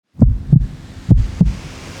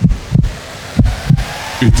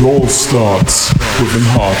It all starts with a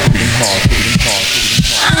heartbeat.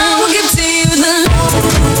 I will give to you the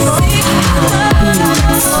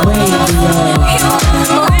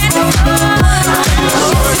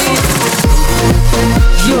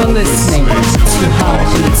You're listening to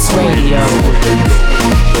Heartbeats Radio.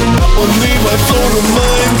 Only my soul and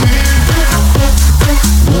mind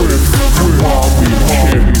with Marvin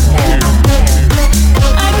Kim.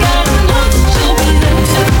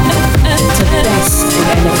 The best in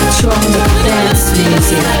electronic dance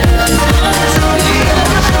music.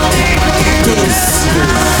 This is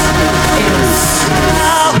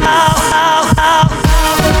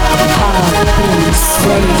Heartbeats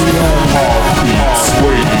Radio. Heartbeats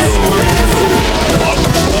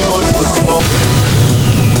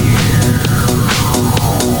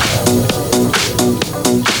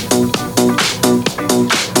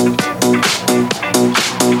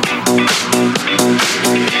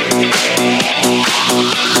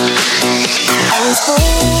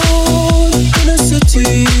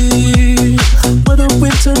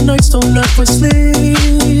nights don't ever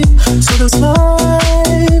sleep, so those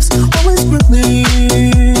lives always with me.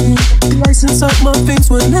 The lights inside my veins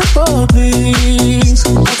will never bleed.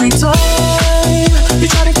 Every time you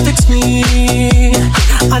try to fix me,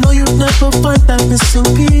 I know you'll never find that missing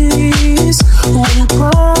piece. When you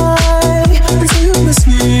cry, they say you miss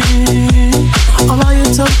me. I'll lie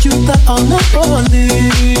and tell you that I'll never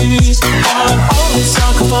leave. I'll always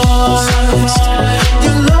sacrifice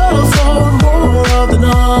your love for more of the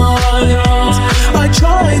night. I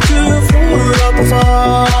try to pull up a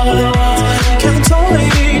fight, can't tie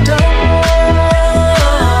me down.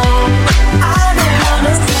 I don't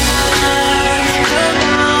understand the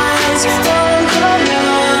lies from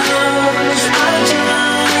your love. I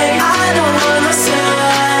try, I don't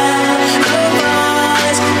understand the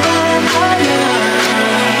lies from your love. My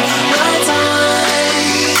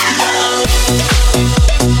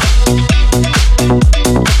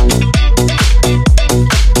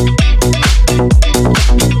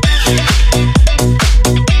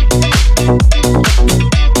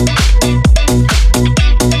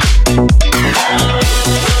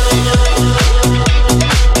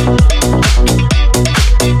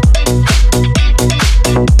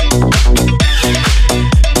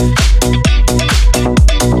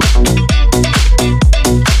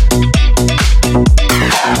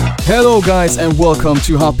Hello guys and welcome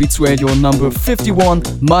to Heartbeats Radio number 51.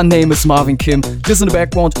 My name is Marvin Kim. This in the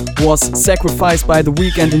background was Sacrificed by The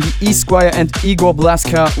Weeknd in the E Squire and Igor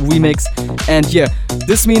Blaska remix. And yeah,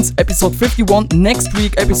 this means episode 51, next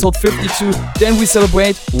week episode 52, then we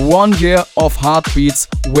celebrate 1 year of Heartbeats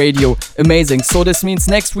Radio. Amazing. So this means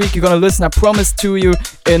next week you're gonna listen, I promised to you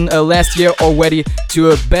in last year already,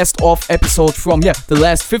 to a best of episode from the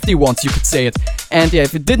last 51s, you could say it. And yeah,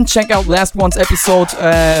 if you didn't check out last one's episode,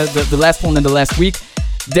 the last one in the last week,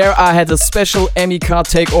 there I had a special MEK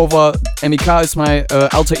takeover. MEK is my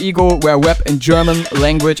alter ego where I rap in German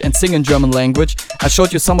language and sing in German language. I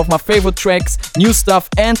showed you some of my favorite tracks, new stuff,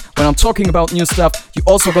 and when I'm talking about new stuff, you're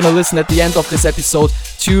also gonna listen at the end of this episode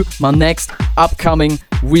to my next upcoming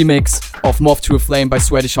remix of Moth to a Flame by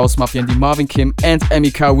Swedish House Mafia and the Marvin Kim and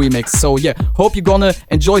MEK remix. So yeah, hope you're gonna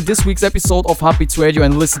enjoy this week's episode of Heartbeats Radio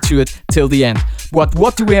and listen to it till the end. But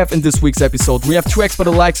what do we have in this week's episode? We have tracks by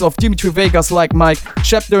the likes of Dimitri Vegas, Like Mike,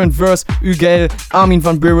 Chapter and Verse, Ugel, Armin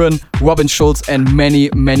van Buuren, Robin Schulz, and many,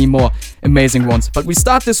 many more amazing ones. But we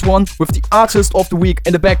start this one with the artist of the week.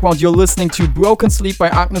 In the background, you're listening to Broken Sleep by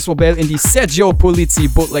Agnes Obel in the Sergio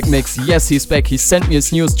Polizzi bootleg mix. Yes, he's back. He sent me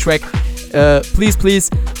his newest track. Please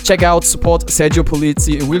check out, support Sergio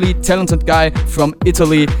Polizzi, a really talented guy from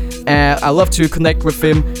Italy. I love to connect with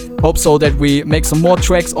him. Hope so that we make some more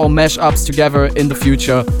tracks or mashups together in the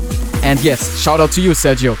future. And yes, shout out to you,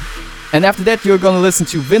 Sergio. And after that, you're gonna listen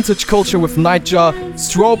to Vintage Culture with Nightjar,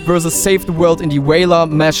 Strobe vs Save the World in the Wailer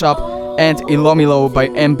mashup, and Ilomilo by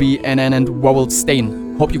MBNN and Warrell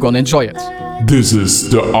Stain. Hope you're gonna enjoy it. This is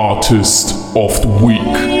the artist of the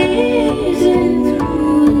week.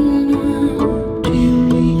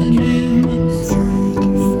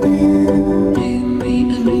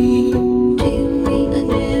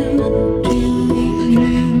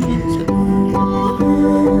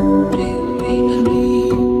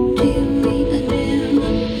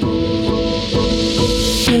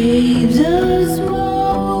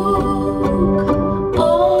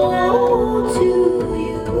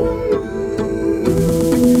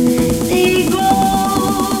 they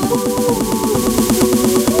grow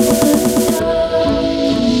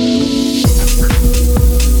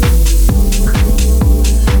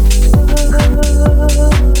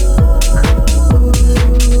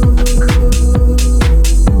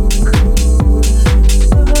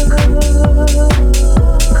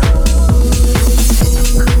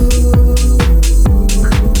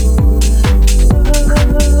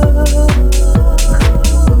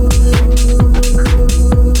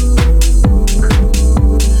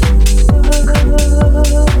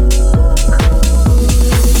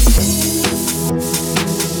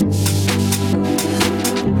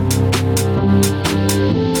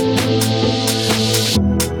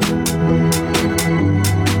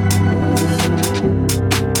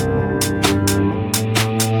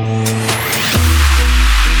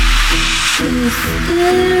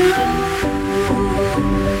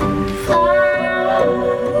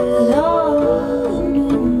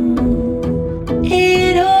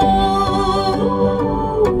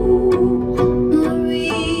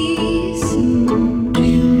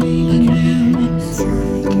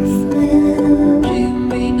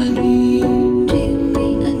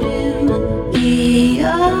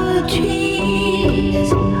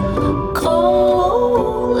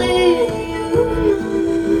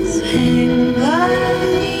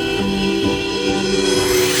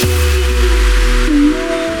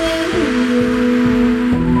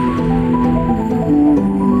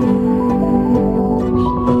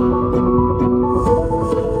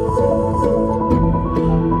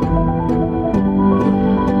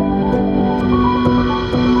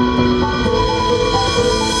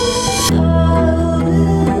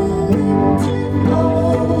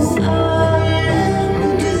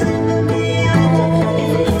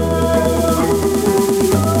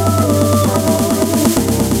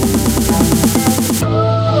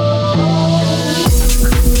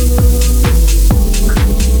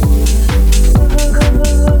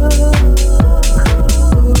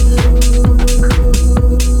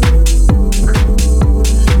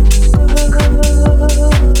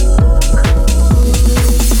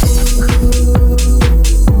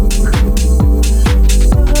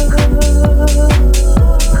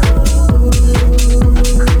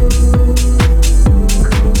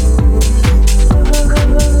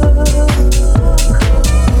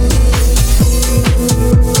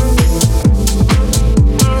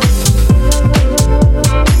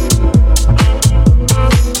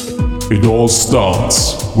It all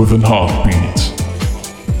starts with an heartbeat.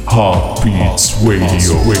 Heartbeats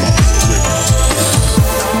Radio.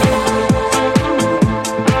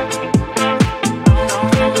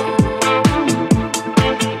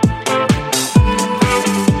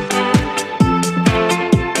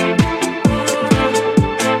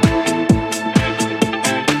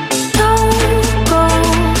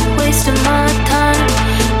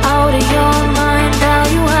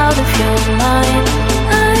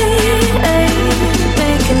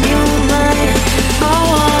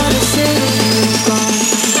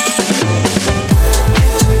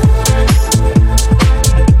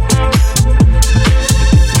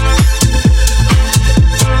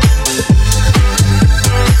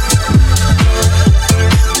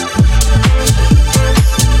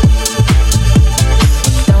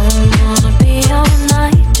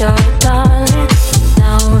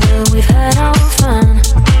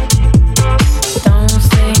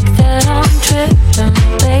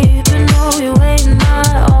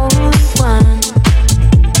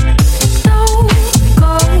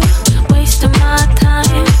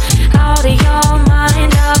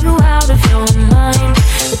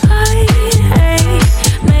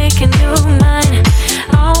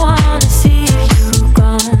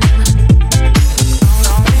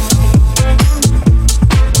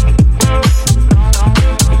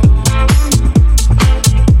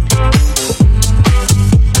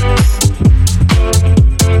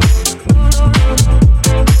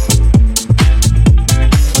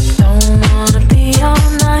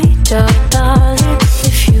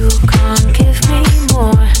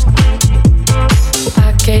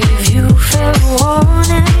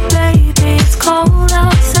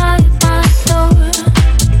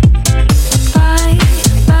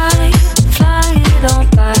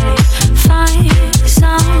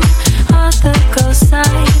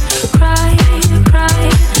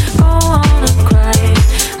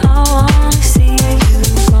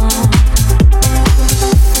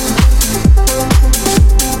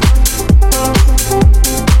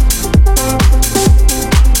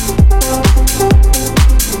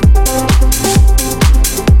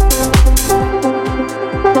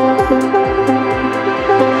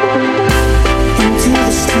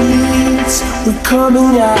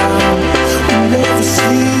 Coming out, we never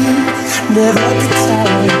sleep, never get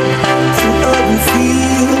tired. Through urban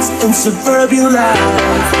fields and suburban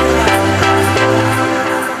life.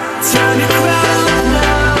 Turn your crown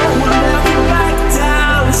now, we'll never back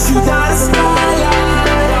down. Shoot out the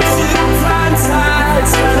skyline to the prime time.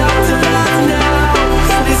 Turn up the love now,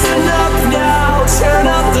 listen up now. Turn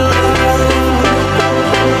up the love.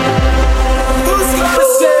 Who's gonna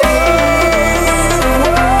say?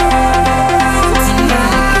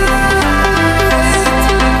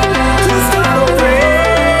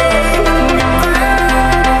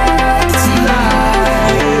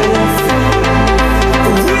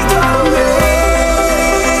 We got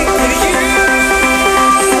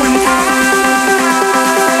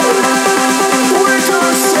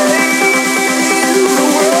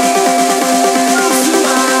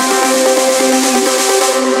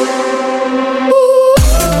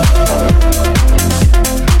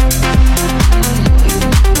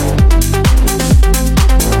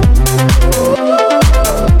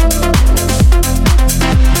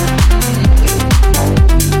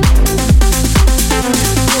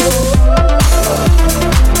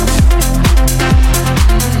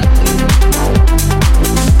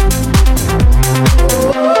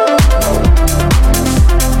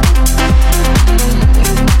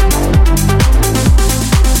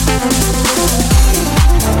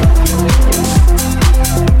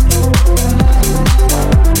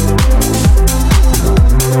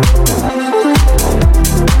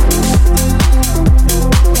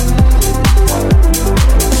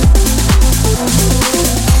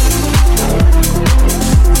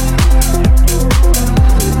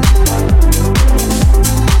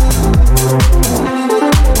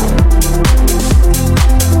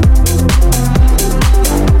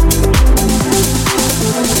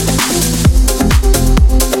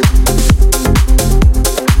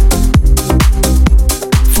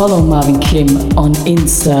Follow Marvin Kim on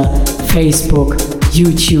Insta, Facebook,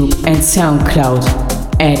 YouTube and SoundCloud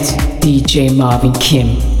at DJ Marvin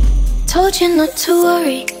Kim. Told you not to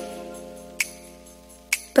worry,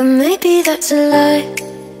 but maybe that's a lie.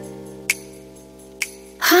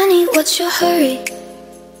 Honey, what's your hurry?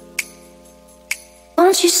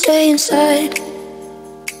 Won't you stay inside?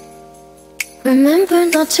 Remember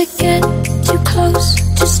not to get too close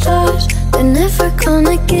to stars. They're never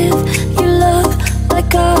gonna give you love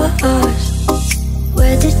like ours.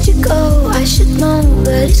 Where did you go? I should know,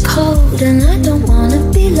 but it's cold and I don't wanna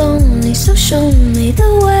be lonely. So show me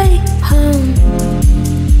the way home.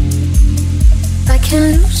 I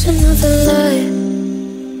can't lose another life.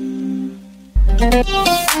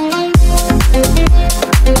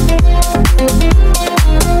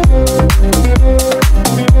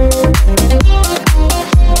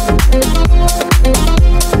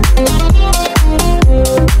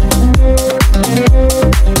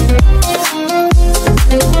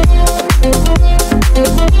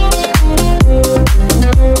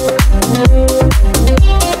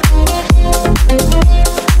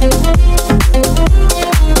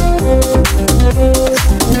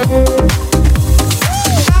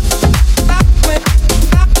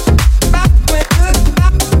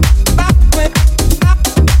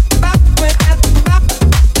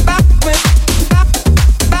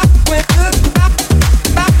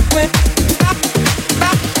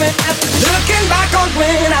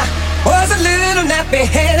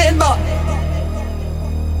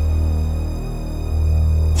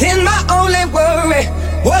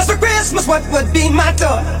 What would be my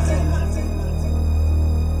thought?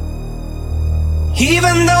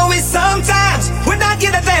 Even though we sometimes would not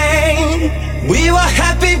get a thing, we were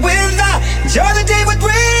happy with the joy the day would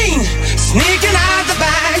bring. Sneaking out the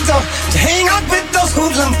back door to hang out with those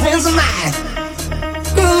hoodlum friends of mine.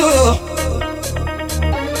 Ooh.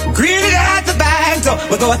 Greeted at the back door,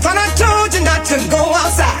 but though I thought I told you not to go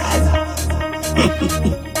outside.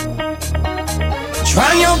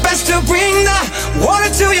 Trying your best to bring the water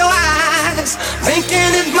to your eyes,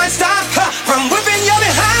 thinking it might stop her from whipping your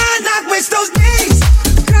behind. Not waste those days.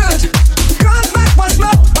 Good. Come back once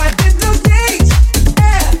more. Why did those days?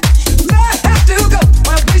 Yeah. Love have to go.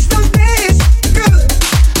 Why waste those days? Good.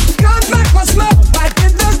 Come back once more. Why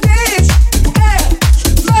did those days? Yeah.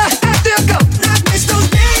 Love have to go. Not waste those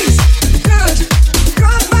days. Good.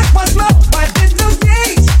 Come back once more. Why did those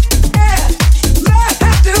days? Yeah. Love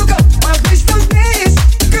have to go. Why waste those days?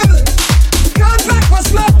 Good. Come back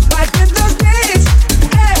once more. Why did those days?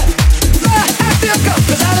 Yeah. Love have to go.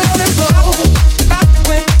 'Cause I love them so.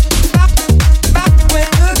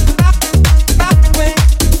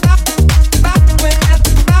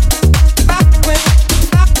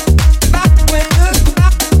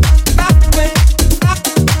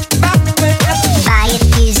 Buy it,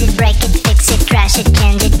 use it, break it, fix it, trash it,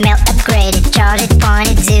 change it, melt, upgrade it, charge it, point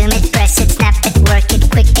it, zoom it, press it, snap it, work it,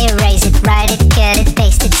 quick erase it, write it, cut it,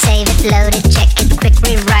 paste it, save it, load it, check it, quick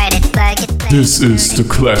rewrite it, plug it, play This is the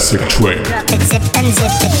classic track. drop it, zip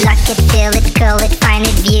unzip it, lock it, fill it, call it, find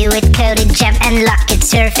it, view it, code it, jump and lock it,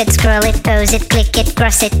 surf it, scroll it, pose it, click it,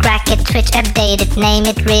 cross it, crack it, switch, update it, name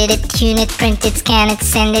it, read it, tune it, print it, scan it,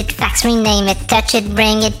 send it, fax, rename it, touch it,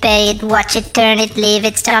 bring it, pay it, watch it, turn it, leave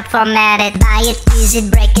it, start, format it, buy it, use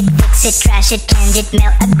it, break it, fix it, trash it, change it,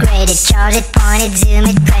 mail, upgrade it, charge it, point it, zoom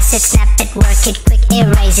it, press it, snap it, work it, quick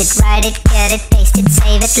erase it, write it, cut it, paste it,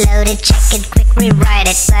 save it, load it, check it, quick rewrite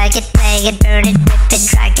it, plug it, play it, burn it, rip it,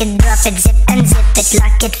 drag it, drop it, zip unzip it,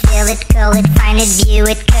 lock it, fill it, call it, find it, view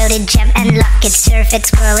it, code it, jump and lock it, surf it,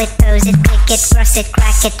 scroll it, pose it, click it, cross it,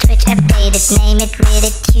 crack it, switch, update it, name it, read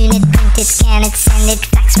it, tune it, print it, scan it, send it,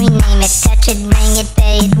 fax, rename it, touch it, bring it,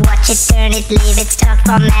 pay it, watch it, turn it, leave it, start,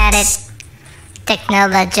 format it.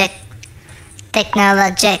 Technologic,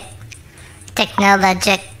 technologic,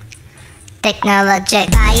 technologic, technologic.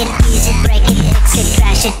 Buy it, use it, break it, fix it,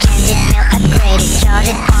 trash it, change it, mail, upgrade it, charge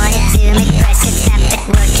it, point it, zoom it, press it, snap it,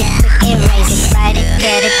 work it, quick erase it, write it,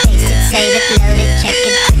 cut it, paste it, save it, load it, check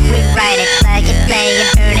it, quick rewrite it, plug it, play it,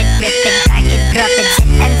 burn it, rip it, drag it, drop it, zip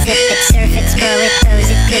unzip it, surf it, scroll it, pose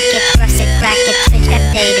it, click it, cross it, crack it, switch,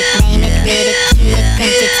 update it, name it, read it, tune it,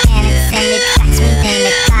 print it, scan it, send it, fax, rename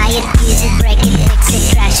it, buy it, use it, break it, fix it,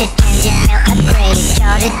 trash it, change it, mail, upgrade it,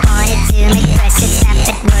 charge it, point it, zoom it, press it, snap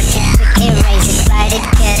it, work it, quick erase it, write it,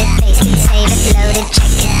 cut it, paste it, save it, load it,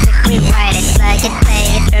 check it, quick rewrite it, plug it, play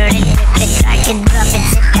it, burn it, rip it, drag it, drop it,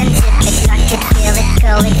 zip unzip it, lock it, fill it,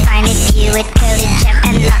 call it, find it, view it, code it, jump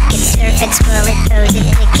and lock it, surf it, scroll it, pose it,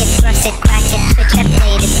 click it, cross it, crack it, switch,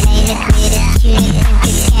 update it, name it, read it, tune it, print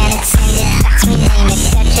it, scan it, send it, fax, rename it,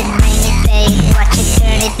 touch it, bring it, pay it, watch it,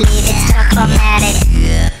 turn it, leave it, start, format it.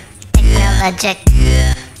 Technologic,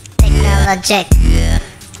 Technologic,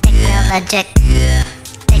 technologic,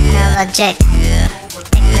 technologic,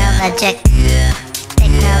 technologic,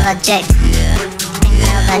 technologic,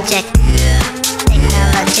 technologic,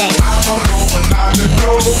 technologic.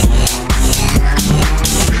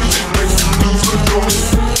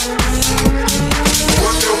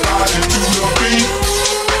 Work your body to the beat.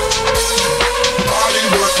 Body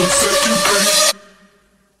work will set you free.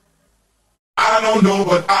 I don't know,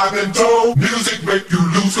 but I've been told music make you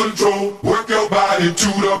lose control. Work your body to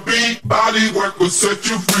the beat. Body work will set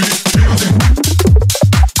you free. Music.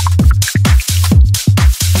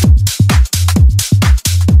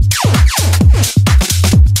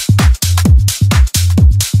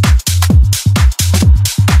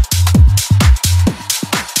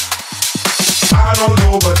 I don't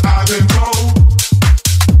know, but I've been told.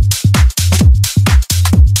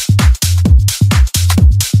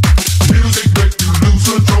 Music make you lose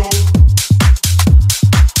control.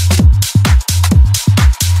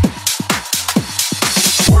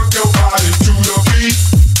 Work your body to the beat.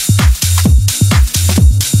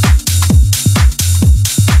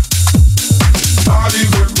 Body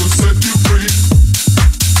work will set you free.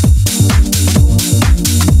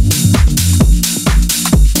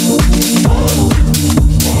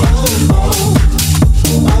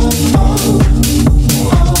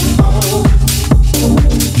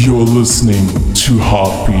 You're listening to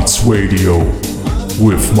Heartbeats Radio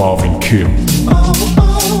with Marvin Kim.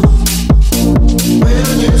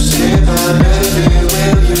 Will you say my baby?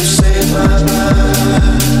 Will you say my mind?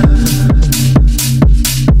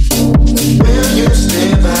 Will you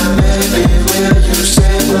stay my baby? Will you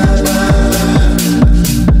say my mind?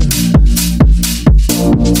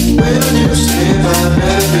 Will you stay my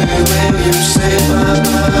baby? Will you say my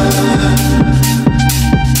mind?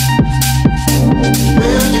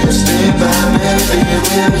 Will you stay by me, baby?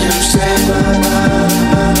 Will you stay by me?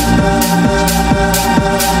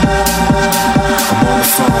 I'm on the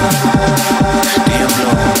phone, Diablo.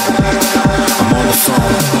 I'm on the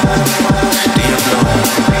phone, Diablo.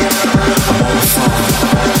 I'm on the phone,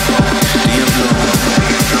 Diablo.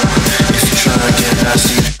 If you try to get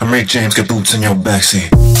nasty, I'm Rick James, got boots in your backseat.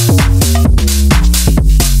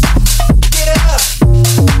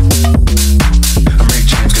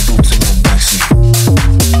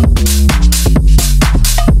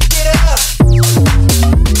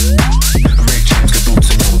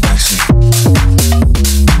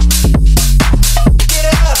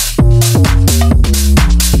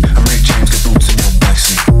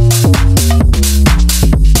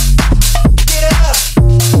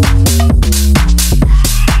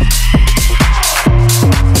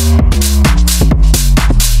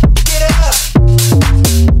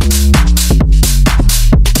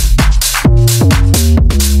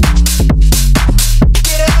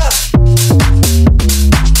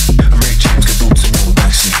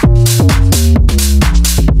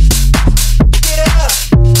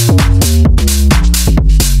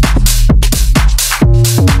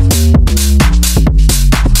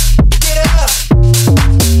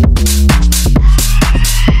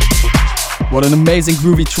 What an amazing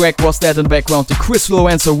groovy track was that in the background, the Chris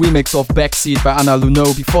Lorenzo remix of Backseat by Anna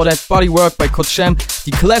Luneau. Before that, Bodywork by Kochem,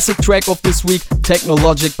 the classic track of this week,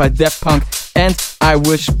 Technologic by Daft Punk, and I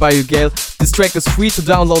Wish by Ugail. This track is free to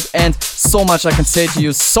download, and so much I can say to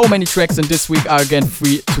you. So many tracks in this week are again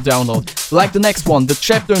free to download. Like the next one, the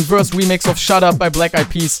chapter and verse remix of Shut Up by Black Eyed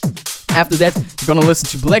Peas. After that, you're gonna listen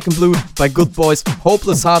to Black and Blue by Good Boys,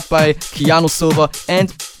 Hopeless Heart by Keanu Silva,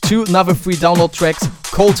 and two another free download tracks,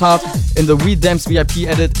 Cold Heart in the We Damns VIP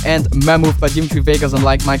edit, and Mammoth by Dimitri Vegas and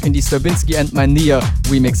Like Mike, Andy Stravinsky, and my Nia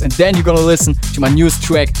remix. And then you're gonna listen to my newest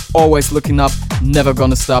track, Always Looking Up, Never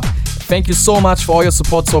Gonna Stop. Thank you so much for all your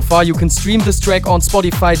support so far. You can stream this track on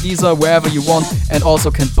Spotify, Deezer, wherever you want, and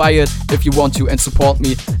also can buy it if you want to and support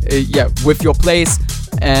me with your plays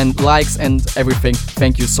and likes and everything.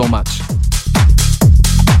 Thank you so much.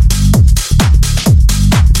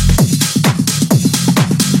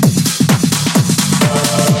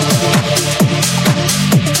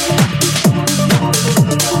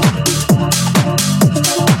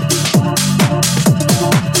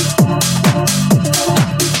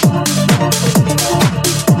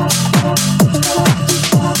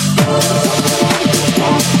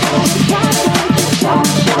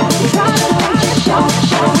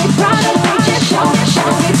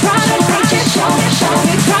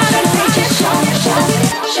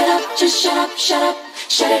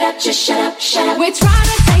 Just shut up, shut up. We're trying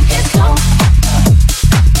to take it slow.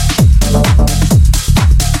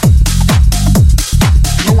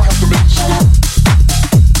 You don't have to make shut up.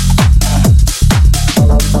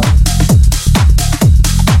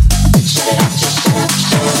 Shut it up, just shut up,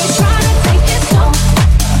 shut up. We're trying to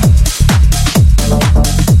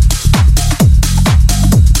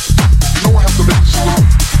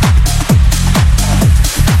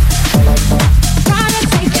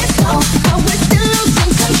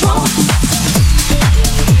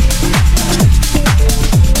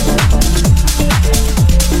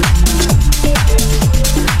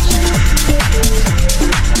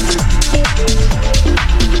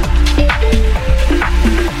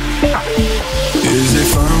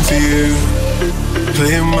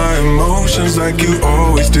playing my emotions like you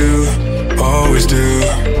always do, always do.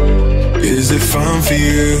 Is it fun for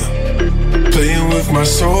you? Playing with my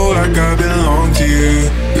soul like I belong to you,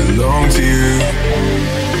 belong to you.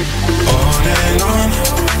 On and on,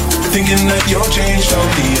 thinking that you're changed on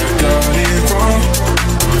me, I got it wrong.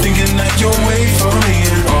 Thinking that you're wait for me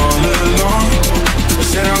and all along. I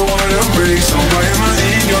said I wanna break, so why am I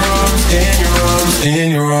in your arms, in your arms, in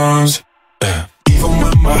your arms? Even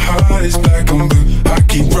when my heart is black and blue, I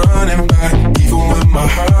keep running back. Even when my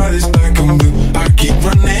heart is black and blue, I keep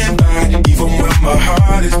running back. Even when my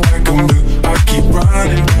heart is black and blue, I keep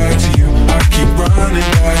running back to you. I keep running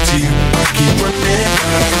back to you. I keep running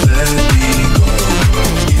back. Let me go.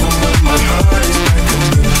 Even when my heart is black and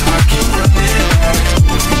blue, I keep running back.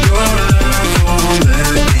 Your love won't let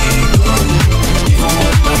me go. Even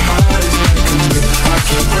when my heart is black and blue, I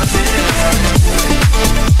keep running back.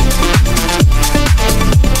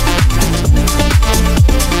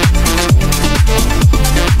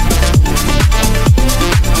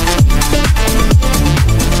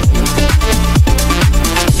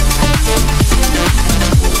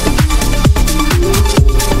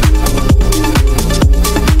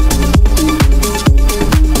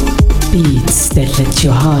 Beats that let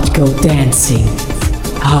your heart go dancing.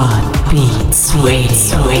 Heartbeats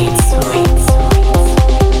Radio.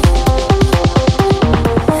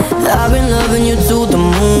 I've been loving you to the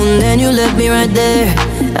moon, then you left me right there.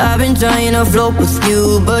 I've been trying to float with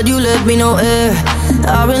you, but you left me no air.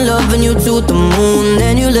 I've been loving you to the moon,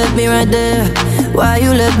 then you left me right there. Why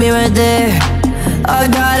you left me right there? I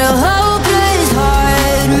got a hopeless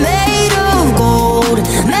heart made of gold.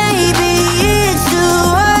 Maybe it's too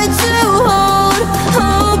hard to hold.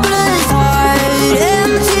 Hopeless heart,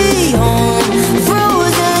 empty home,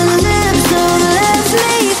 frozen lips that left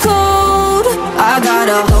me cold. I got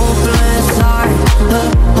a hopeless heart, a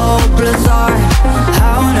hopeless heart.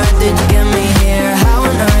 How on earth did you get me here? How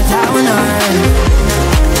on earth, how on earth?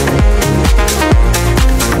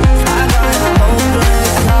 I got a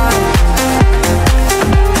hopeless heart.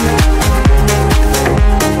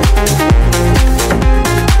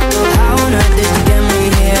 How on earth did you get me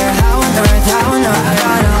here? How on earth, how on earth? I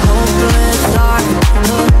got a hopeless heart,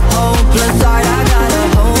 a hopeless heart. I got a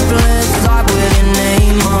hopeless heart with your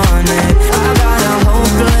name on it. I got a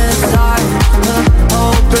hopeless heart, a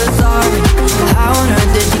hopeless heart. How on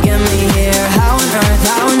earth did you get me here? How on earth,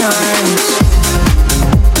 how on earth?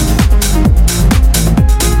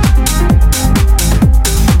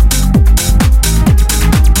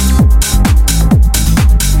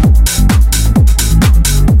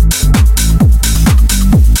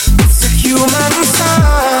 It's a human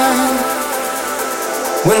sign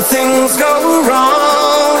when things go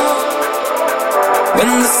wrong, when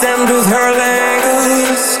the sand with her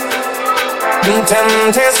legs, when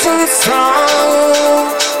temptation strong,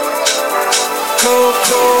 cold,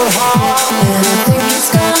 cold heart. And I think it's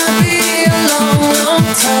gonna be a long, long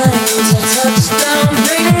time till touchdown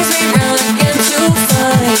brings me round again to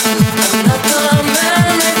find I'm not the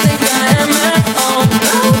man I think I am at all.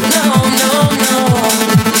 No, no, no, no.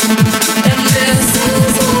 And this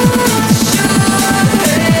is what I should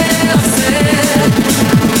have said.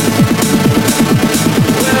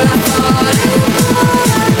 Well, I thought it, but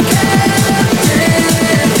I kept it.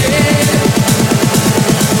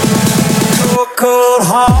 Cold, cold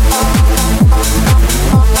heart.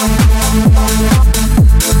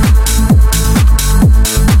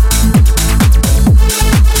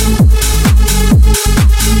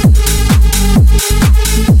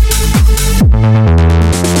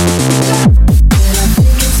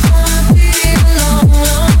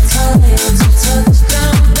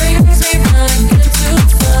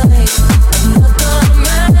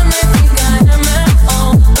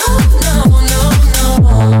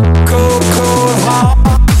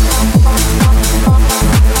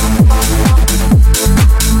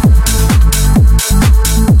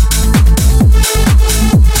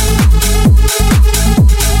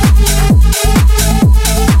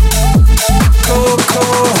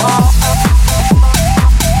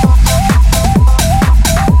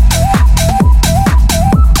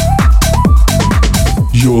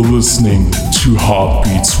 You're listening to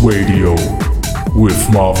Heartbeats Radio with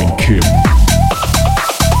Marvin Kim.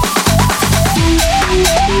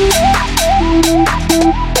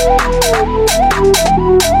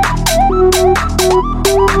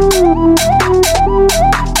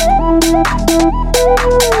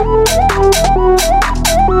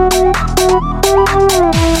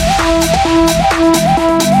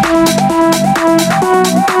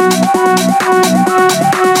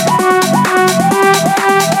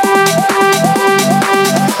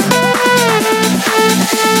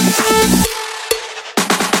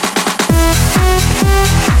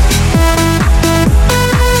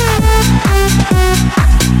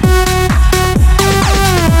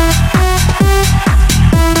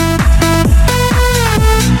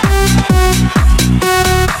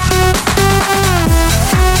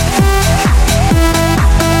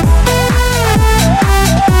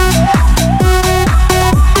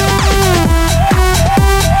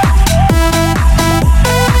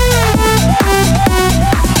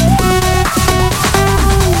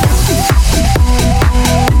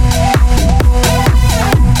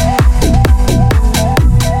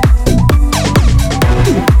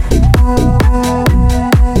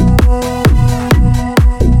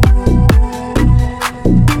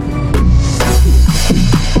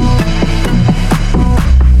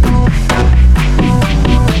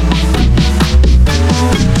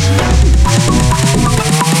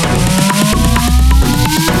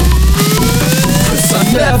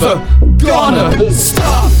 never gonna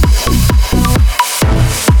stop.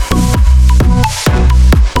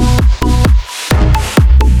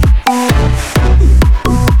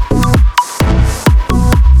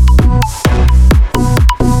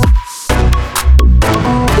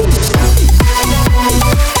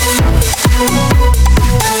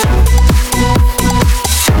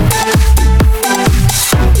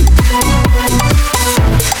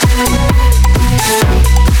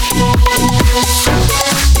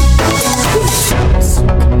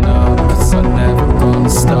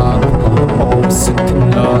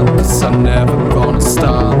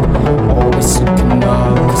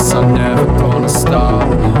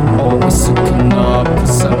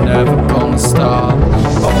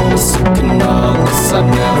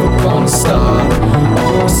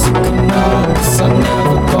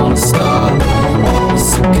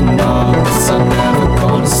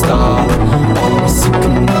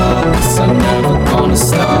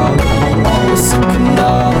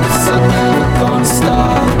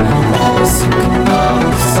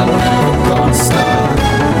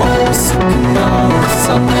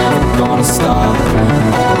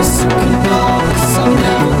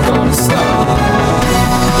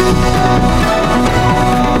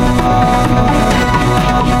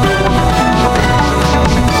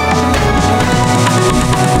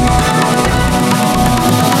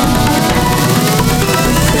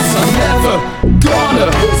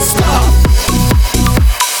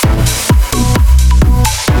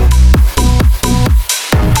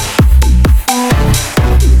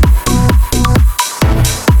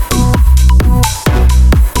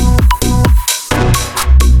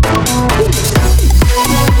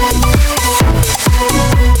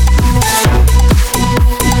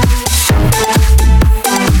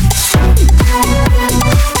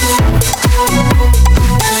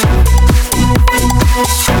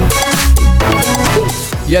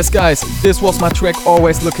 Yes guys, this was my track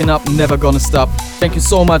Always Looking Up, Never Gonna Stop. Thank you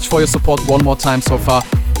so much for your support one more time so far.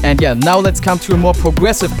 And yeah, now let's come to a more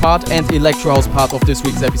progressive part and electro house part of this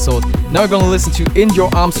week's episode. Now we're gonna listen to In Your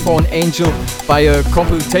Arms for an Angel by a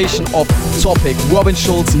compilation of Topic, Robin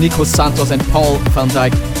Schulz, Nico Santos and Paul van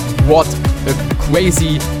Dyk. What a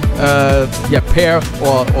crazy pair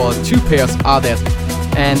or two pairs are that.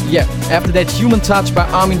 And yeah, after that, Human Touch by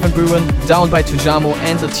Armin van Buuren, Down by Tujamo,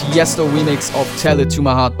 and a Tiesto remix of Tell It To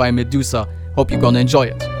My Heart by Medusa. Hope you're gonna enjoy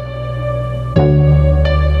it.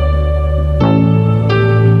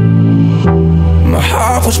 My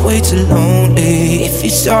heart was way too lonely. If you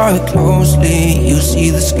saw it closely, you see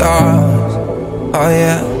the scars. Oh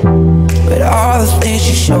yeah. But all the things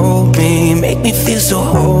you showed me make me feel so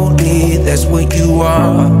holy. That's what you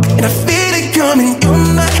are. And I feel it coming. You're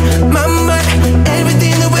my mind.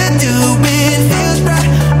 Everything that we're doing feels right.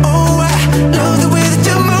 Oh, I love the way that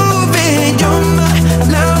you're moving. You're my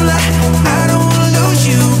love light. I don't wanna lose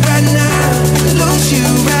you right now. Lose you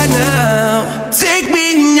right now. Take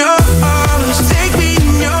me in your arms. Take me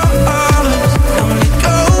in your arms. Don't let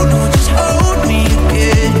go. Don't just hold me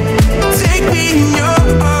again. Take me in your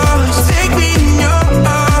arms. Take me in your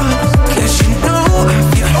arms. 'Cause you know I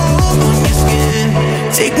feel home on your skin.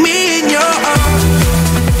 Take me in your arms.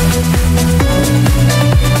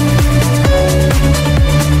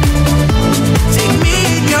 Take me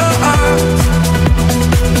in your arms.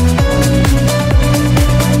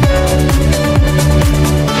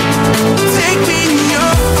 Take me in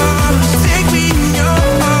your arms. Take me in your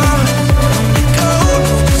arms. Don't let go.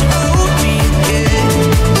 Don't just hold me again.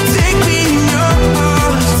 Take me in your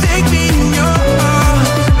arms. Take me in your arms.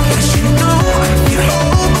 'Cause you know I feel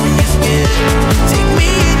home on your skin. Take me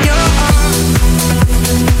in your arms.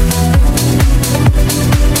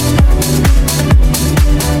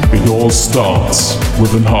 It all starts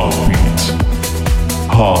with an heartbeat.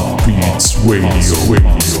 Heartbeats Radio.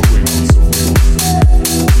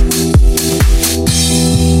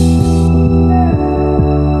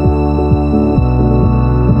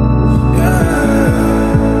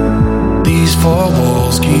 These four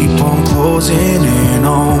walls keep on closing in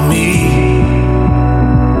on me.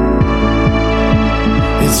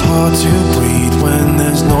 It's hard to breathe when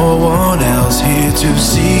there's no one else here to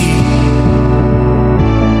see.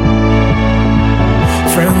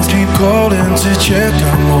 Friends keep calling to check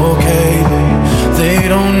I'm okay. They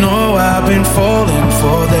don't know I've been falling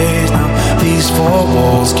for days now. These four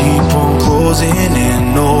walls keep on closing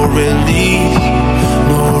in, no relief,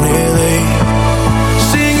 no relief.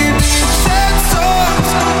 Singing sad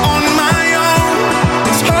songs on my own.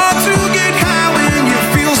 It's hard to get high when you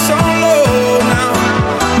feel so low now.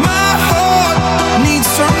 My heart needs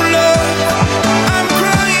some love. I'm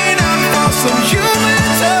crying out for some human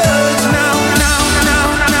touch now.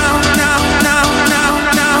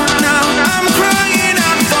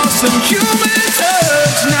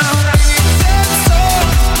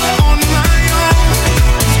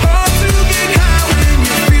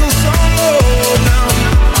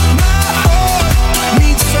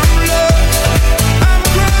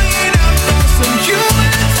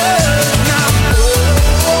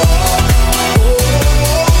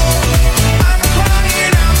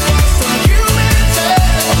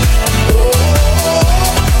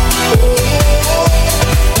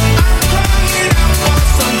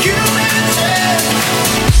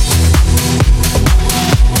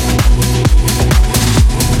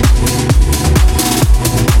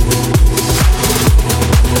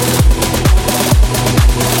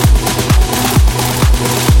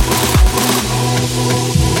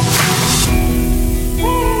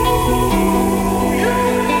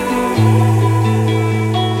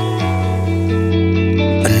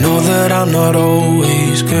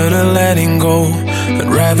 at letting go. I'd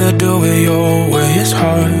rather do it your way, it's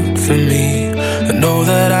hard for me. I know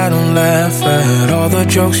that I don't laugh at all the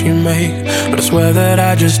jokes you make, but I swear that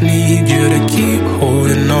I just need you to keep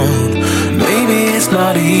holding on. Maybe it's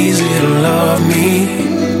not easy to love me,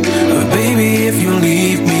 but baby, if you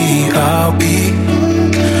leave me, I'll be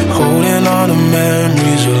holding on to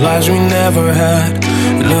memories of lives we never had.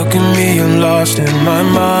 Look at me, I'm lost in my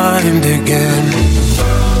mind again.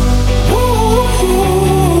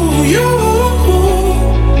 Ooh, you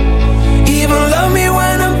even love me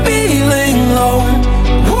when I'm feeling low.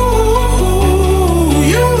 Ooh,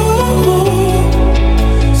 you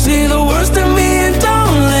see the worst of me and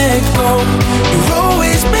don't let go. You're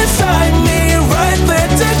always beside me, right there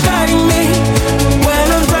to guide me when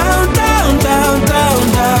I'm down, down, down, down,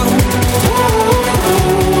 down.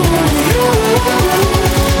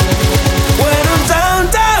 When I'm down,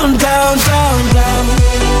 down, down, down, down.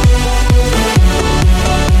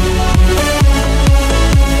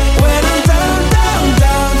 When I'm down, down,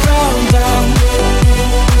 down, down, down.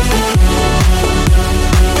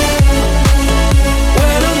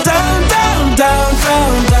 When I'm down, down, down,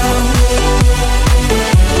 down, down.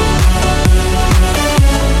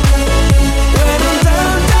 When I'm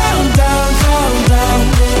down, down, down, down, down.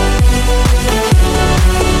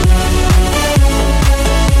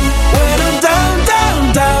 When I'm down, down,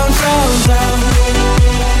 down, down, down.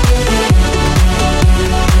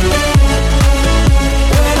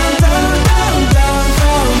 When I'm down, down, down,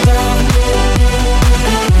 down, down.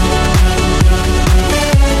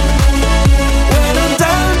 When I'm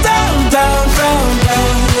down, down, down, down, down.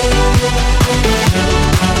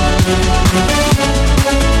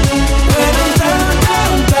 When I'm down,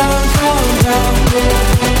 down, down, down, down.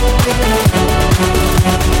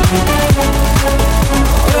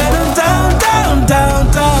 When I'm down, down, down, down,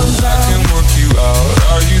 down. I can work you out.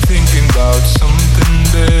 Are you thinking about something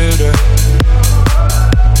better?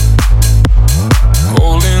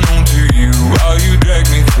 Holding on to you while you drag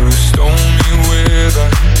me through stormy weather.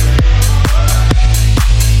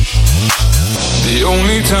 The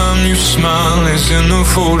only time you smile is in the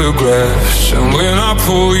photographs, and when I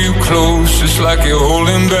pull you close, it's like you're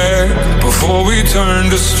holding back. Before we turn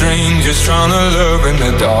to strangers, trying to love in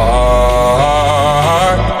the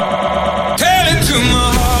dark. Tell it to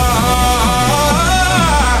my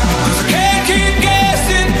heart, 'cause I can't keep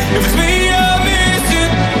guessing if it's me you're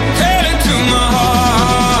missing. Tell it to my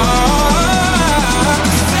heart,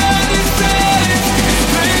 'cause tell it, it's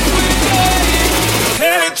place we're getting.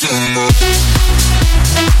 Tell it to my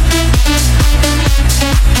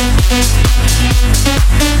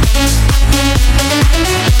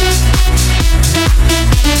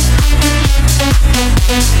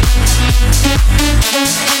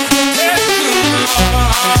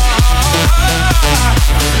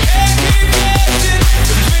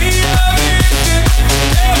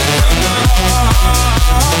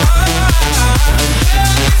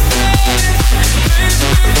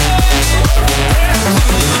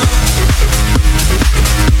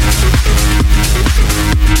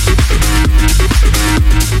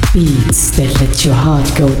Beats that let your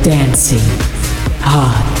heart go dancing.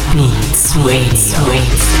 Heartbeats waiting.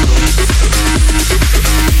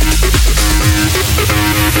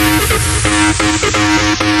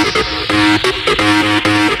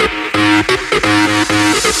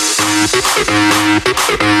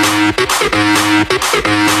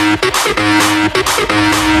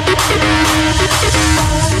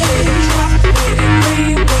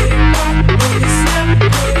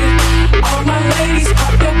 All my ladies,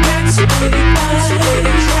 pop your backs with it.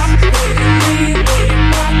 Drop with it, lean with it,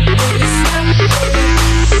 rock with it, snap with it.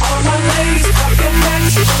 All my ladies, pop your backs with it.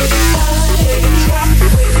 Drop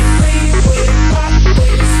with it, lean with it, rock with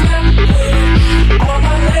it, snap with it. All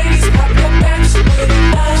my ladies, pop your backs with it.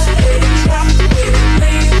 Drop with it,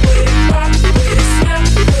 lean with it, rock with it, snap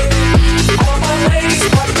with it. All my ladies,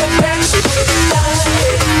 pop your backs with it.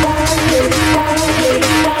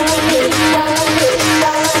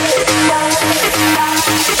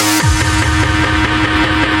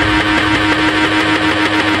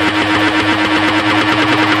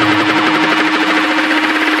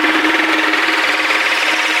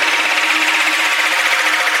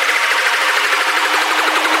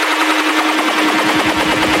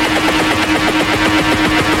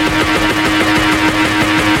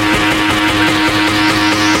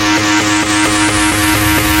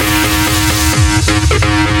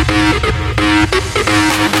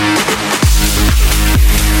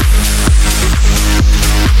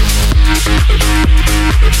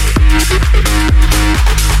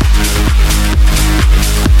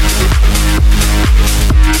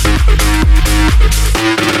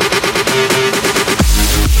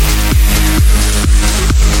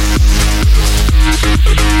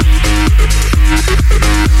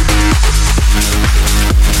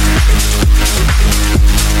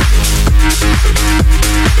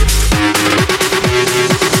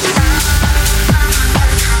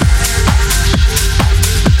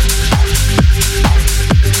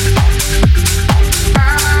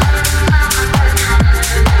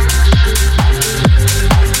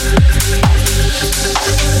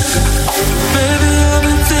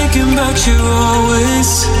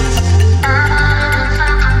 always.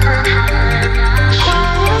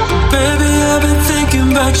 Baby, I've been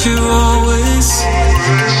thinking about you always.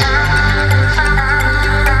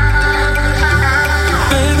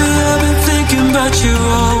 Baby, I've been thinking about you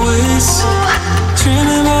always.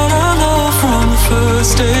 Dreaming about our love from the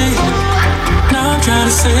first day. Now I'm trying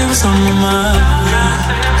to say what's on my mind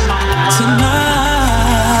tonight.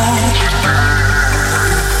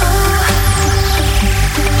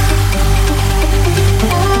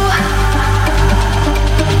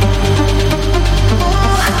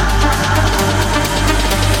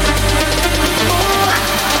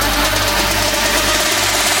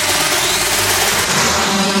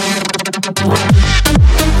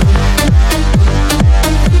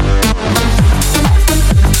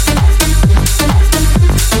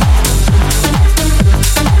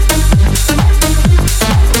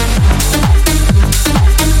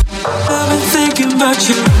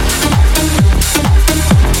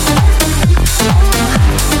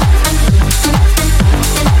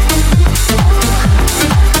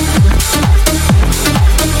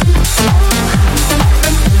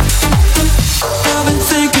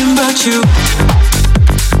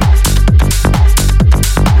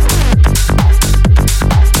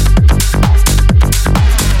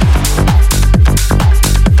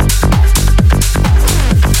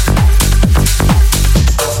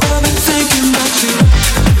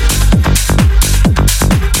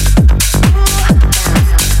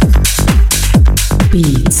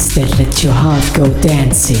 Your heart go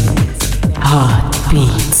dancing.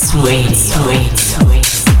 Heartbeats waiting.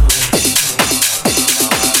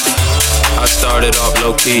 I started off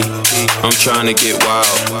low key, I'm trying to get wild.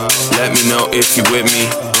 Let me know if you with me,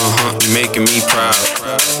 you making me proud.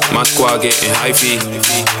 My squad getting hyphy,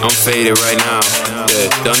 I'm faded right now. Yeah,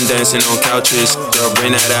 done dancing on couches, girl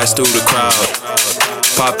bring that ass through the crowd.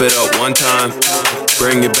 Pop it up one time,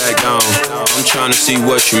 bring it back down. I'm trying to see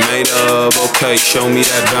what you made of. Okay, show me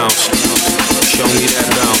that bounce. Show me that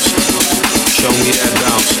bounce. Show me that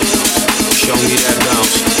bounce. Show me that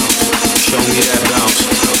bounce. Show me that bounce.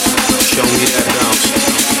 Show me that bounce.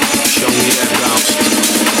 Show me that bounce.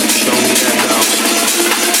 Show me that bounce.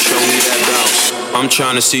 Show me that bounce. I'm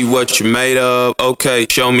trying to see what you made of. Okay,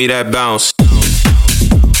 show me that bounce.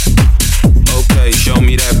 Okay, show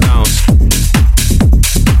me that bounce.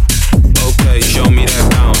 Okay, show me that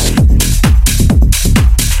bounce.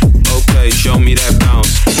 Okay, show me that bounce.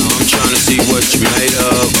 I'm trying to see what you made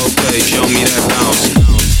of. Okay, show me that bounce.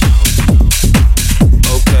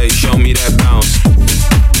 Okay, show me that bounce.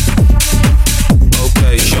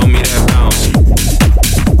 Okay, show me that bounce.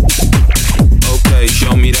 Okay,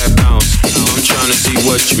 show me that bounce. I'm trying to see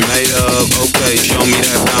what you made of. Okay, show me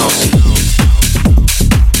that bounce.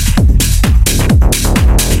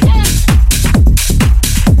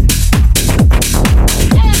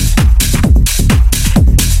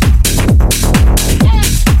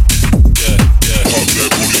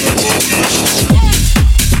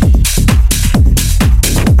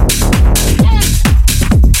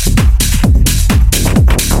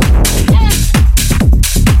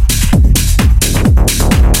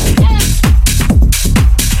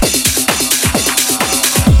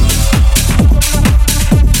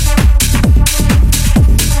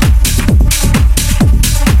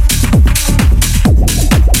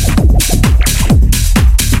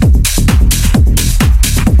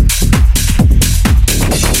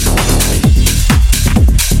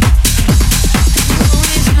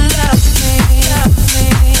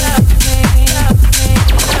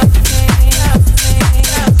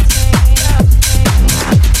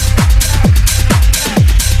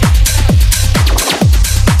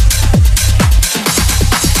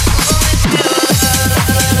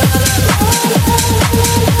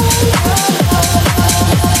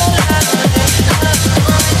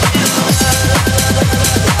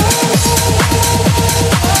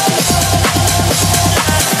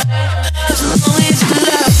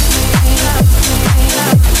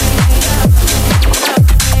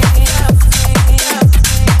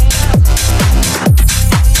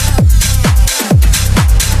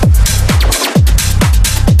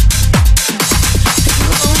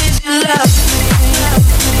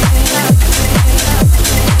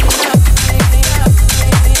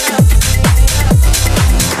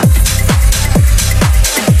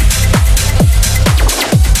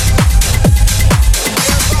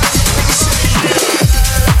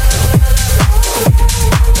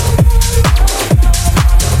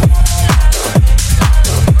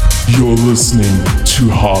 You're listening to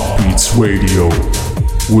Heartbeats Radio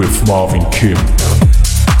with Marvin Kim.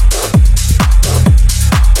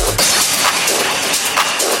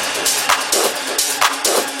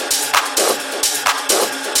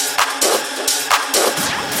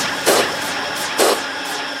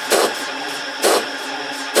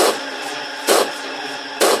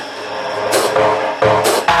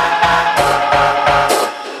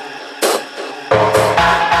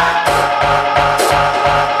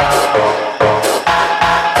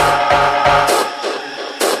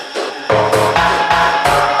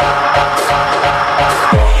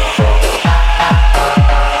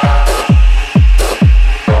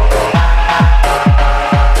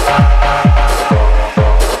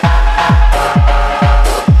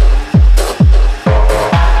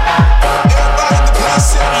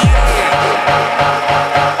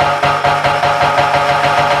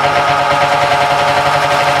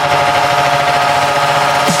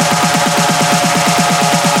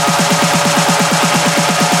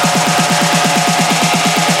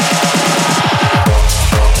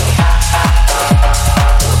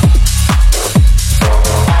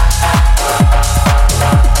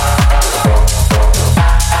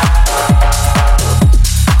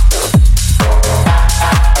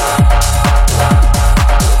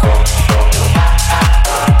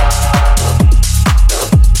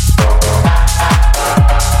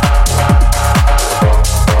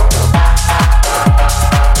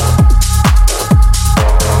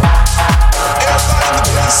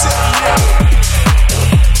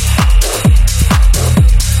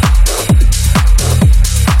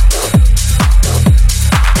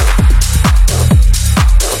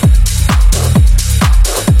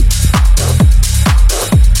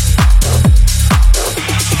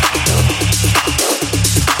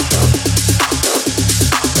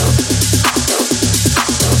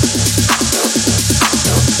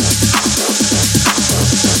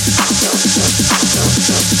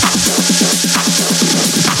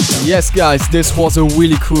 Yes, guys, this was a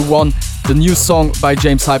really cool one. The new song by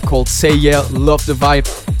James Hype called Say Yeah, love the vibe.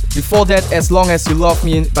 Before that, As Long As You Love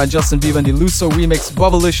Me by Justin Bieber and the Luso remix,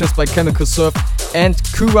 Bubblicious by Chemical Surf, and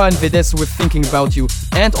Kura and Vedesu with Thinking About You,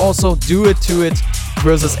 and also Do It To It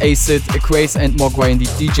versus Acid, Craze and Mogwai and the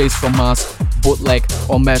DJs from Mars, bootleg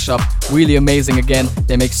or mashup. Really amazing again.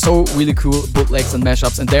 They make so really cool bootlegs and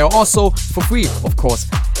mashups, and they are also for free, of course.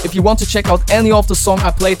 If you want to check out any of the songs I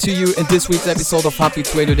played to you in this week's episode of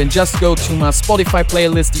Heartbeats Radio, then just go to my Spotify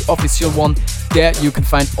playlist, the official one. There you can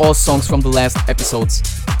find all songs from the last episodes.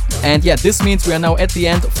 And yeah, this means we are now at the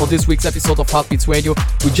end for this week's episode of Heartbeats Radio.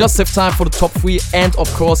 We just have time for the top 3 and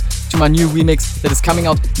of course to my new remix that is coming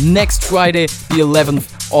out next Friday, the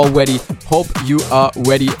 11th already. Hope you are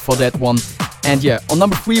ready for that one. And yeah, on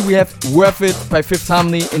number 3 we have Worth It by Fifth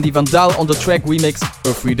Harmony in the Vandal on the Track remix,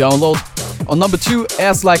 a free download. On number 2,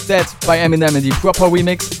 Airs Like That by Eminem in the Proper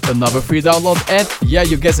remix, another free download. And yeah,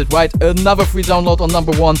 you guessed it right, another free download on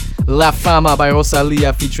number 1, La Fama by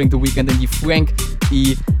Rosalia featuring The Weeknd in the Frank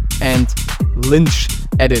E and Lynch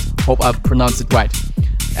edit. Hope I pronounced it right.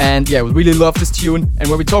 And yeah, we really love this tune. And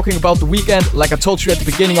when we're talking about The Weeknd, like I told you at the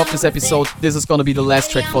beginning of this episode, this is gonna be the last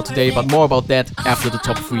track for today, but more about that after the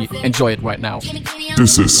top 3. Enjoy it right now.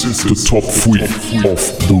 This is the top 3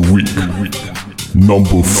 of the week.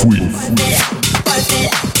 Number 3.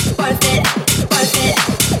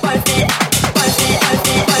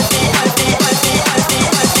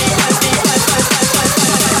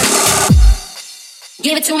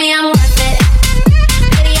 Give it to me, I'm worth it.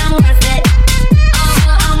 Baby, I'm worth it.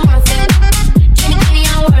 I'm worth it. Give me,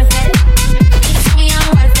 I'm worth it. Give it to me, I'm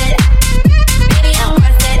worth it. Baby, I'm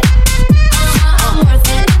worth it. I'm worth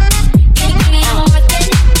it. Give me, I'm worth it.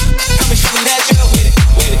 Come and show me that you're with it,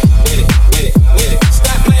 with it, with it, with it, with it.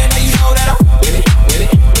 Stop playing, now you know that I'm with it, with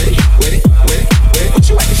it, with it, with it, with it, with it. What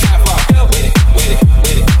you at the shop for? With it, with it,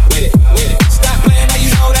 with it, with it, with it. Stop playing, now you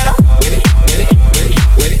know that I'm with it, with it, with it,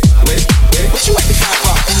 with it, with it, with it. What you at the shop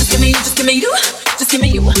for? Just give me you, just give me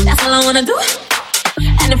you. That's all I wanna do.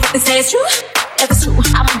 And if what they say is true, if it's true,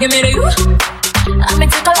 I'ma give it to you. I may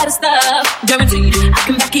take a lot of stuff, guaranteed I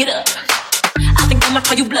can back it up. I think I'ma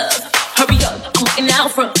call you bluff. Hurry up, I'm looking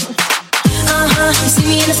out front. You see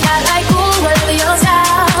me in the spotlight, ooh, whatever your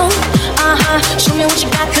style. Show me what you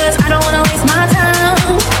got, cause I don't wanna waste my time.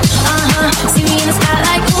 See me in the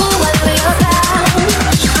spotlight, ooh, whatever your style.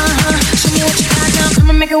 Show me what you got, now come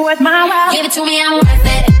and make it worth my while. Give it to me, I'm worth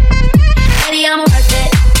it. Baby, I'm worth it.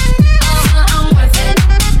 I'm worth it.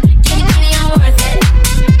 Give it to me, I'm worth it.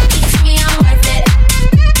 Give it to me, I'm worth it.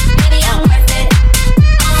 Baby, I'm worth it.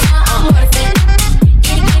 I'm worth it.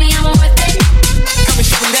 Give it to me, I'm worth it. Come and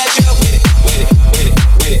show me that you're with it, with it, with it,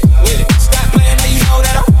 with it, with it. Stop playing, now you know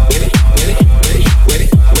that I'm with it, with it, with it, with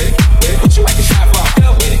it, with it, with it. What you at the shop for?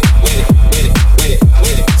 With it, with it, with it, with it,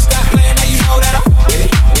 with it. Stop playing, now you know that I'm with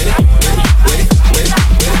it, with it, with it, with it, with it, with it.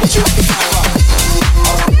 What you at the shop for?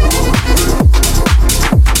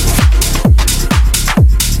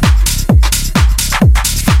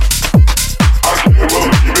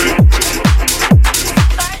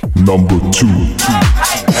 Number 2.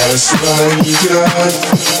 As long as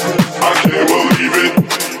I can't believe it.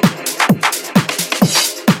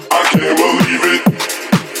 I can't believe it.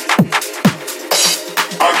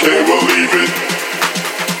 I can't believe it.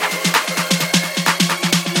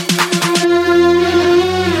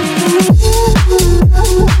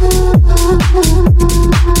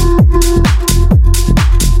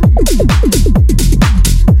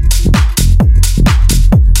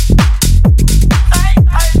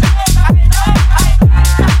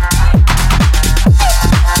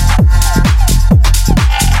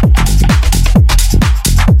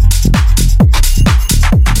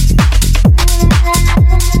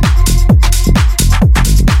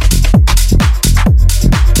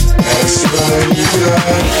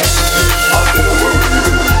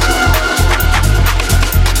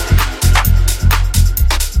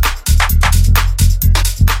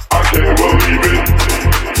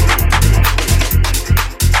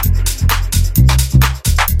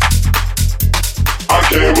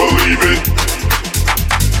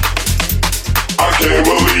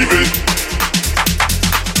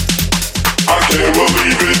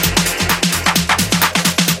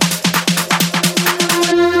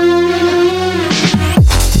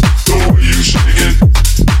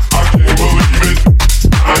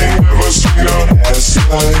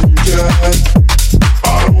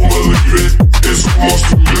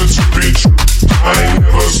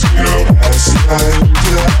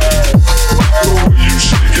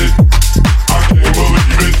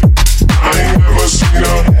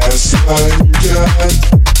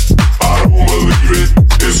 I don't believe it,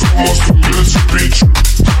 it's almost too good to be true.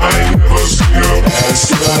 I ain't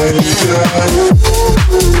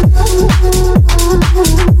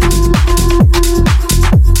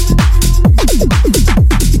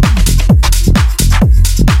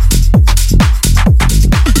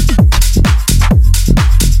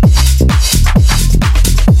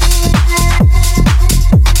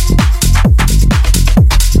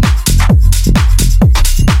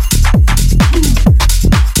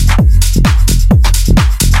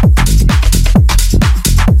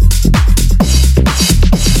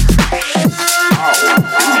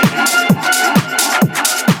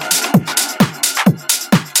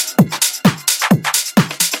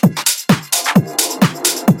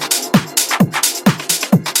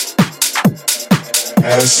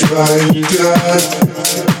As I got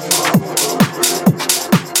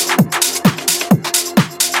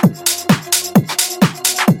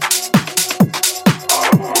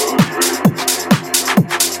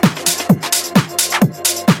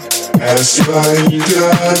as I got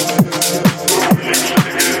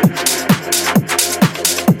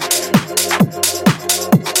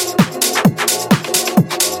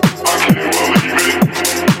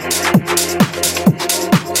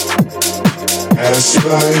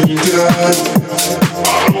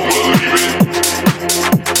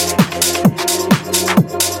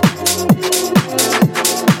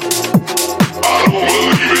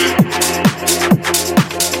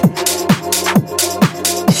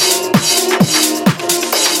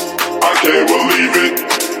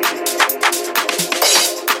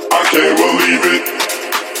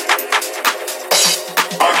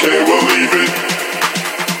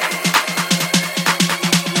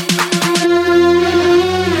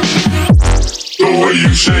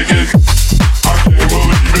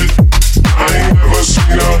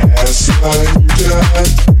as I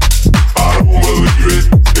got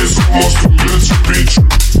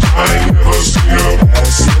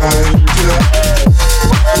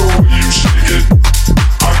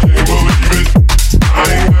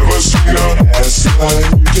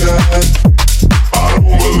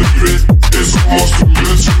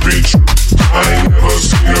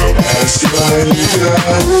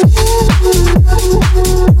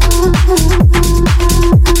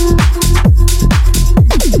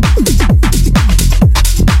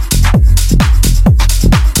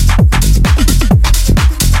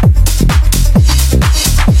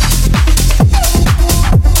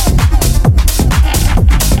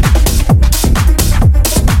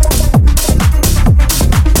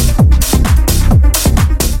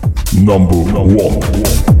Number 1.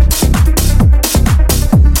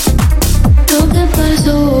 Lo que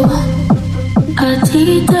pasó, a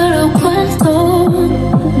ti te lo cuento.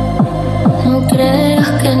 No creas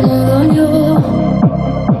que no dolió,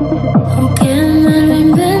 aunque me lo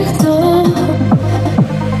inventó.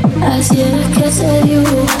 Así es que se dio.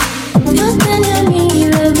 Yo tenía a mi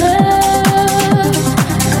bebé,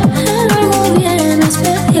 era algo bien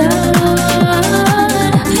especial.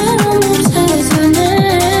 Era un obsesioné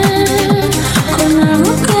con algo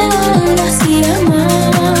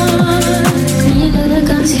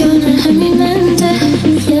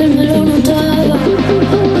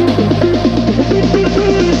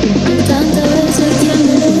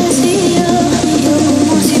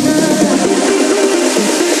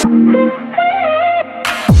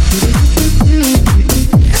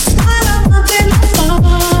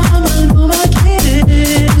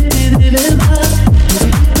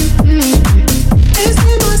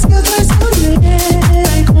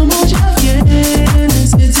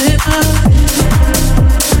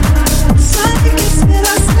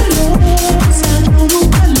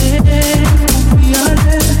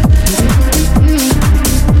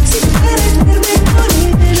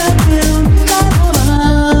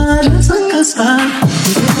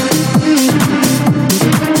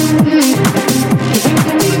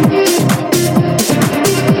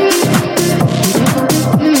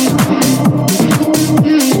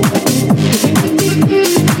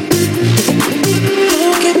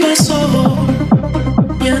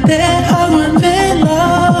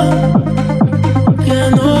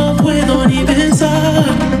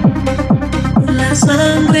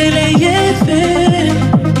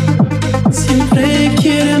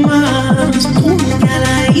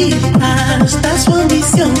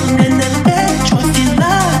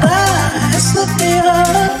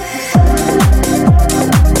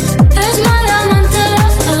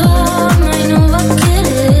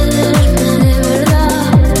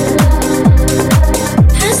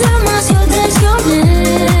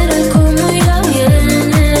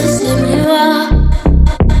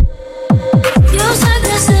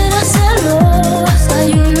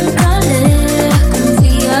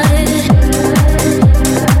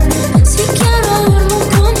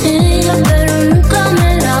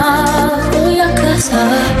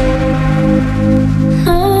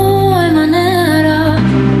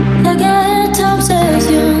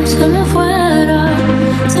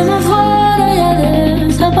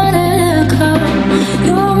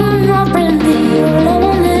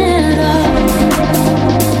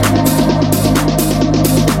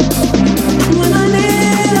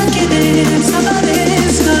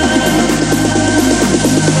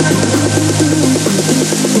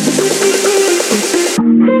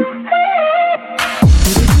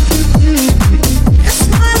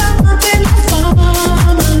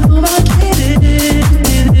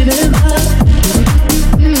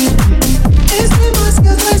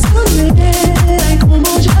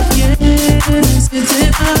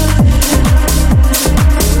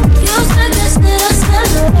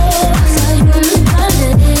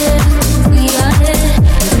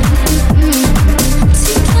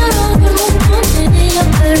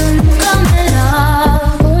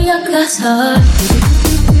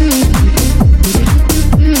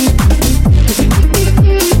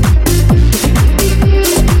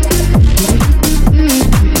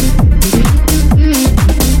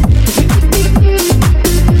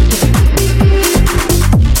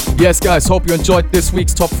Yes, guys, hope you enjoyed this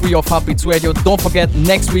week's top 3 of Heartbeats Radio. Don't forget,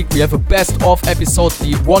 next week we have a best of episode,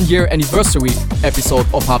 the 1 year anniversary episode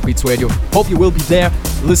of Heartbeats Radio. Hope you will be there,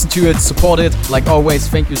 listen to it, support it, like always.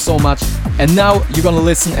 Thank you so much. And now you're gonna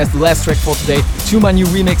listen as the last track for today to my new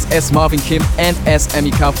remix as Marvin Kim and as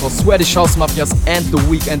Emika for Swedish House Mafias and The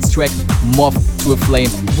Weeknd's track Moth to a Flame.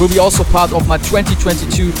 Will be also part of my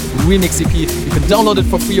 2022 remix EP. You can download it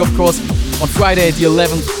for free, of course. On Friday, the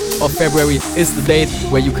 11th of February is the date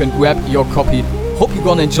where you can grab your copy. Hope you're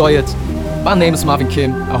gonna enjoy it. My name is Marvin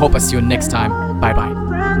Kim. I hope I see you next time. Bye bye.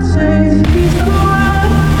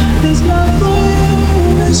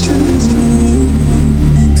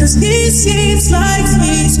 Cause he seems like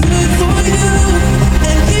he's good for you,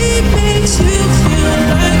 and he makes you feel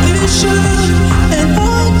like you should. And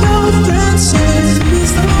all your friends say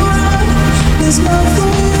he's the one. His love for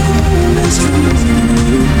you is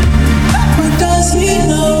true. But does he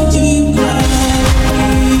know you love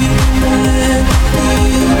me when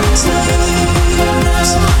he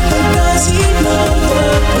sleeps? Or does he know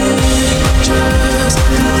that we just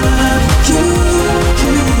love you?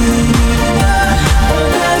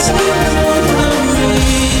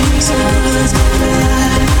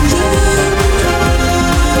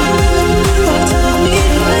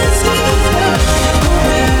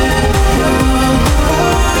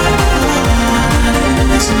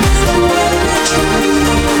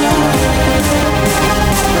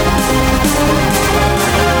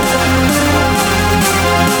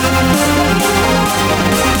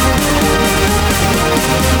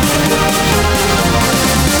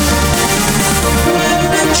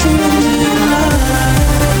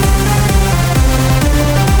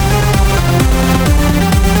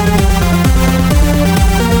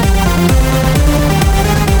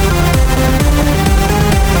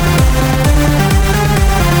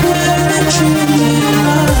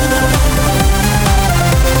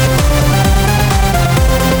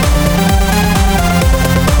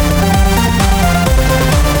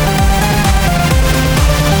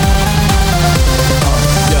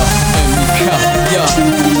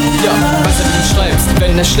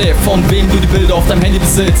 Von wem du die Bilder auf deinem Handy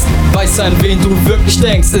besitzt. Weiß an wen du wirklich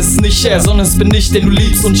denkst. Es ist nicht er, sondern es bin ich, den du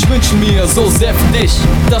liebst. Und ich wünsche mir so sehr für dich,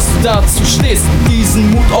 dass du dazu stehst,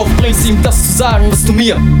 diesen Mut aufbringst, ihm das zu sagen, was du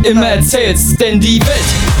mir immer erzählst. Denn die Welt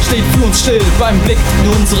steht für uns still beim Blick in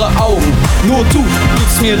unsere Augen. Nur du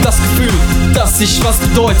gibst mir das Gefühl, dass ich was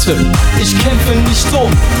bedeute. Ich kämpfe nicht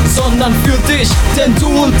um, sondern für dich. Denn du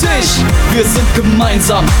und ich, wir sind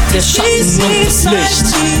gemeinsam der Schatten und das Licht.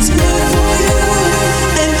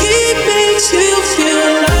 You feel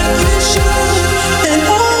like you should, and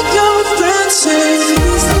all your friends say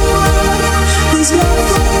he's the one. His love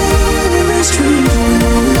for you is true.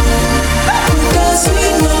 But does he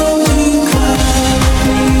know you love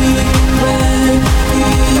me when he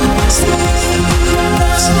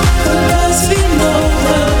sleeps? Or does he know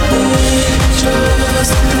that we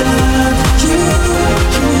just love you?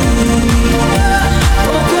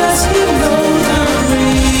 Or does he know the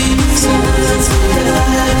reasons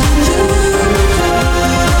that you?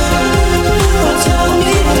 Tell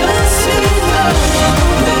me, does he know when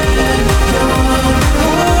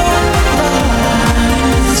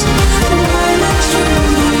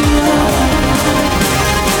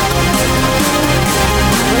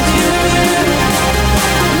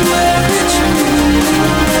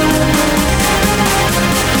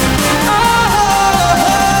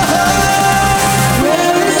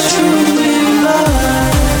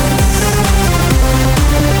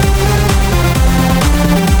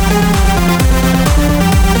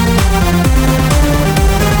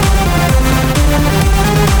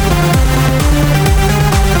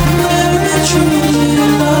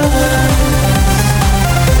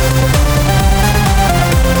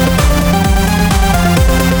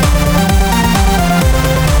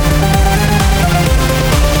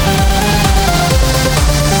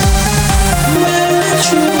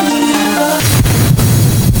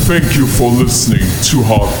Thank you for listening to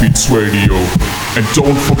Heartbeats Radio. And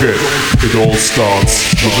don't forget, it all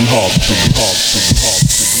starts with a heartbeat.